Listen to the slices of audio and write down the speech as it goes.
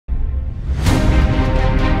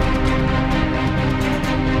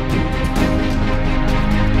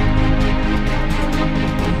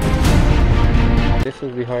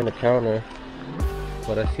the counter,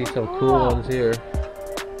 but I see some cool ones here.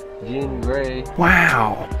 Jean Grey.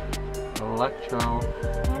 Wow. Electro.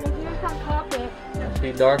 And here's some pockets. I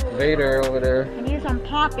see Darth Vader over there. And here's some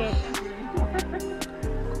pockets.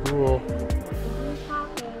 Cool.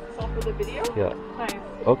 All for the video? Yeah. Nice.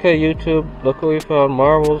 Okay, YouTube, look what we found.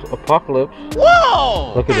 Marvel's Apocalypse.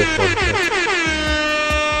 Whoa! Look at this one.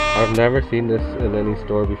 I've never seen this in any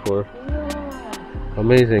store before.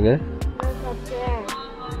 Amazing, eh? Look up there.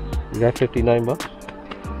 You got 59 bucks?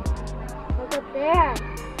 Look up there.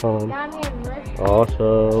 Hold on. Dummy and Liskin.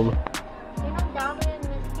 Awesome. You know Dummy and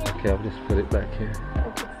Liskin? Okay, I'll just put it back here.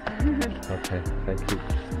 Okay, thank you.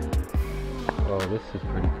 Oh, this is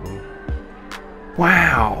pretty cool.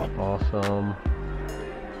 Wow. Awesome.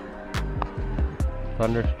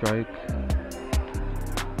 Thunderstrike.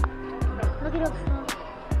 Look at those.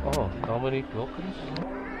 Oh, Dominique Wilkins.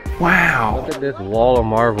 Wow. Look at this wall of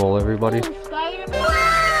Marvel, everybody.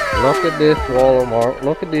 Spider-Man. Look at this wall of Marvel.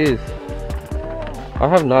 Look at these. I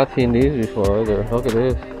have not seen these before either. Look at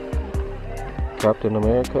this. Captain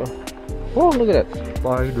America. Oh, look at that.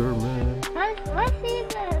 Spider-Man. Let's see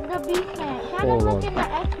the Beastman. Have a Hold look on. at the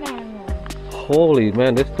X-Man one. Holy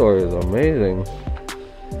man, this store is amazing.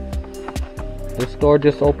 This store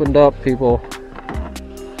just opened up, people.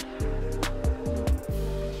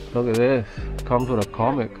 Look at this. Comes with a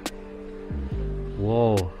comic.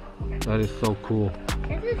 Whoa, that is so cool.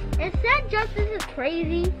 It said Justice is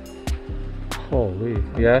crazy. Holy,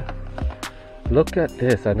 yeah. Look at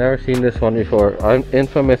this. I've never seen this one before. I'm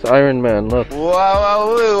infamous Iron Man. Look.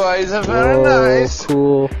 Wow, is it very Whoa, nice?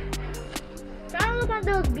 cool. Now look at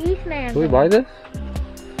those Beastman. Can we buy this?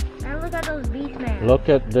 Now look at those Beastman. Look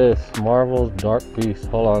at this. Marvel's Dark Beast.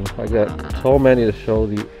 Hold on. I got so many to show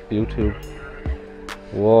the YouTube.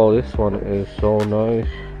 Whoa, this one is so nice.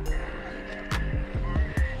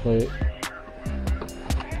 Wait.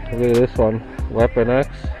 Look at this one. Weapon X.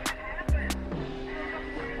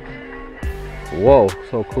 Whoa,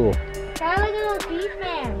 so cool. Now look at those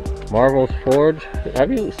Beastman. Marvel's Forge.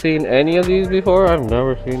 Have you seen any of these before? I've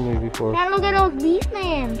never seen these before. Now look at those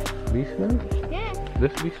Beastman. Beastman? Yeah.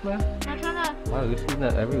 This Beastman? I'm trying to. Wow, we've seen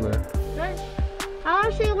that everywhere. I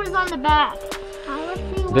want to see what is on the back. I want to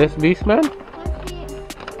see what. This Beastman? Let's see it.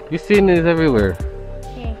 You've seen these everywhere.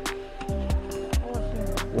 Okay.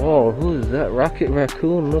 Whoa, who is that? Rocket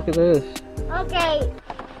Raccoon. Look at this. Okay.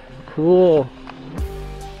 Cool.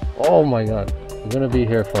 Oh my god. I'm gonna be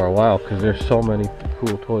here for a while because there's so many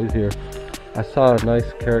cool toys here. I saw a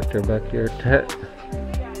nice character back here.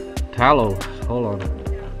 Talos. Hold on.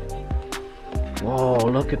 Whoa,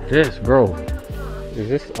 look at this, bro. Is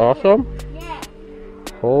this awesome? Yeah.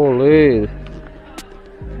 Holy.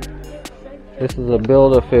 This is a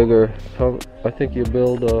Build-A-Figure. I think you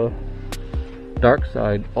build a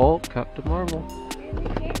Darkseid. Oh, Captain Marvel.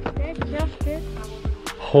 That's Justice.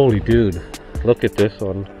 Holy dude. Look at this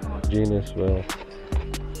one. Genius, well.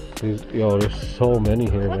 Yo, there's so many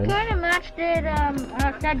here, What man. kind of match did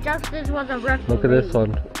that Justice was a referee? Look at this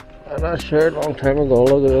one. And I shared a long time ago.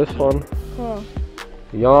 Look at this one. Cool.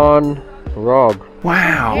 Jan Rog.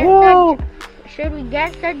 Wow. Whoa. Should we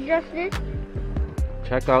guess that Justice?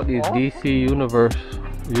 Check out these DC Universe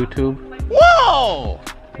YouTube. Whoa!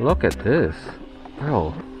 Look at this.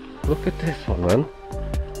 Bro, look at this one, man.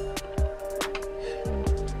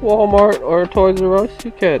 Walmart or Toys R Us,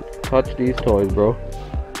 you can't touch these toys, bro.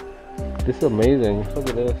 This is amazing. Look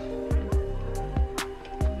at this.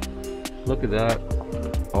 Look at that.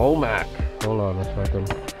 Oh, Mac. Hold on a second.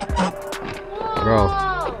 Bro.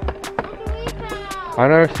 I've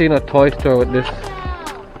never seen a toy store with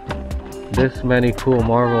this many cool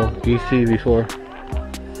Marvel DC before.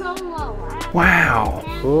 Wow.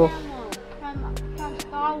 Cool.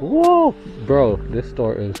 Whoa. Bro, this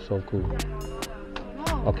store is so cool.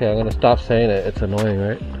 Okay, I'm gonna stop saying it. It's annoying,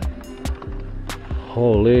 right?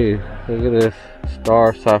 Holy. Look at this.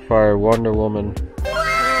 Star, Sapphire, Wonder Woman.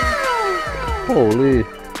 Holy.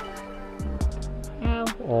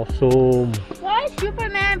 Awesome. Why is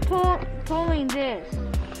Superman pulling this?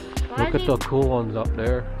 Look at the cool ones up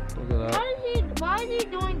there. Look at that. Why is he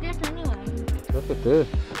doing this anyway? Look at this.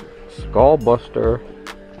 Skullbuster.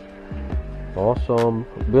 Awesome.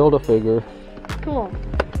 Build-A-Figure. Cool.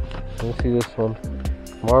 Let me see this one.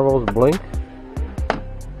 Marvel's Blink.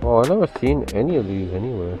 Oh, I've never seen any of these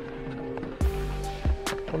anywhere.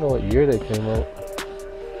 I don't know what year they came out.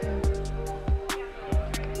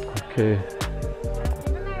 Okay.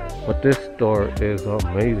 But this store is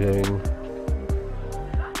amazing.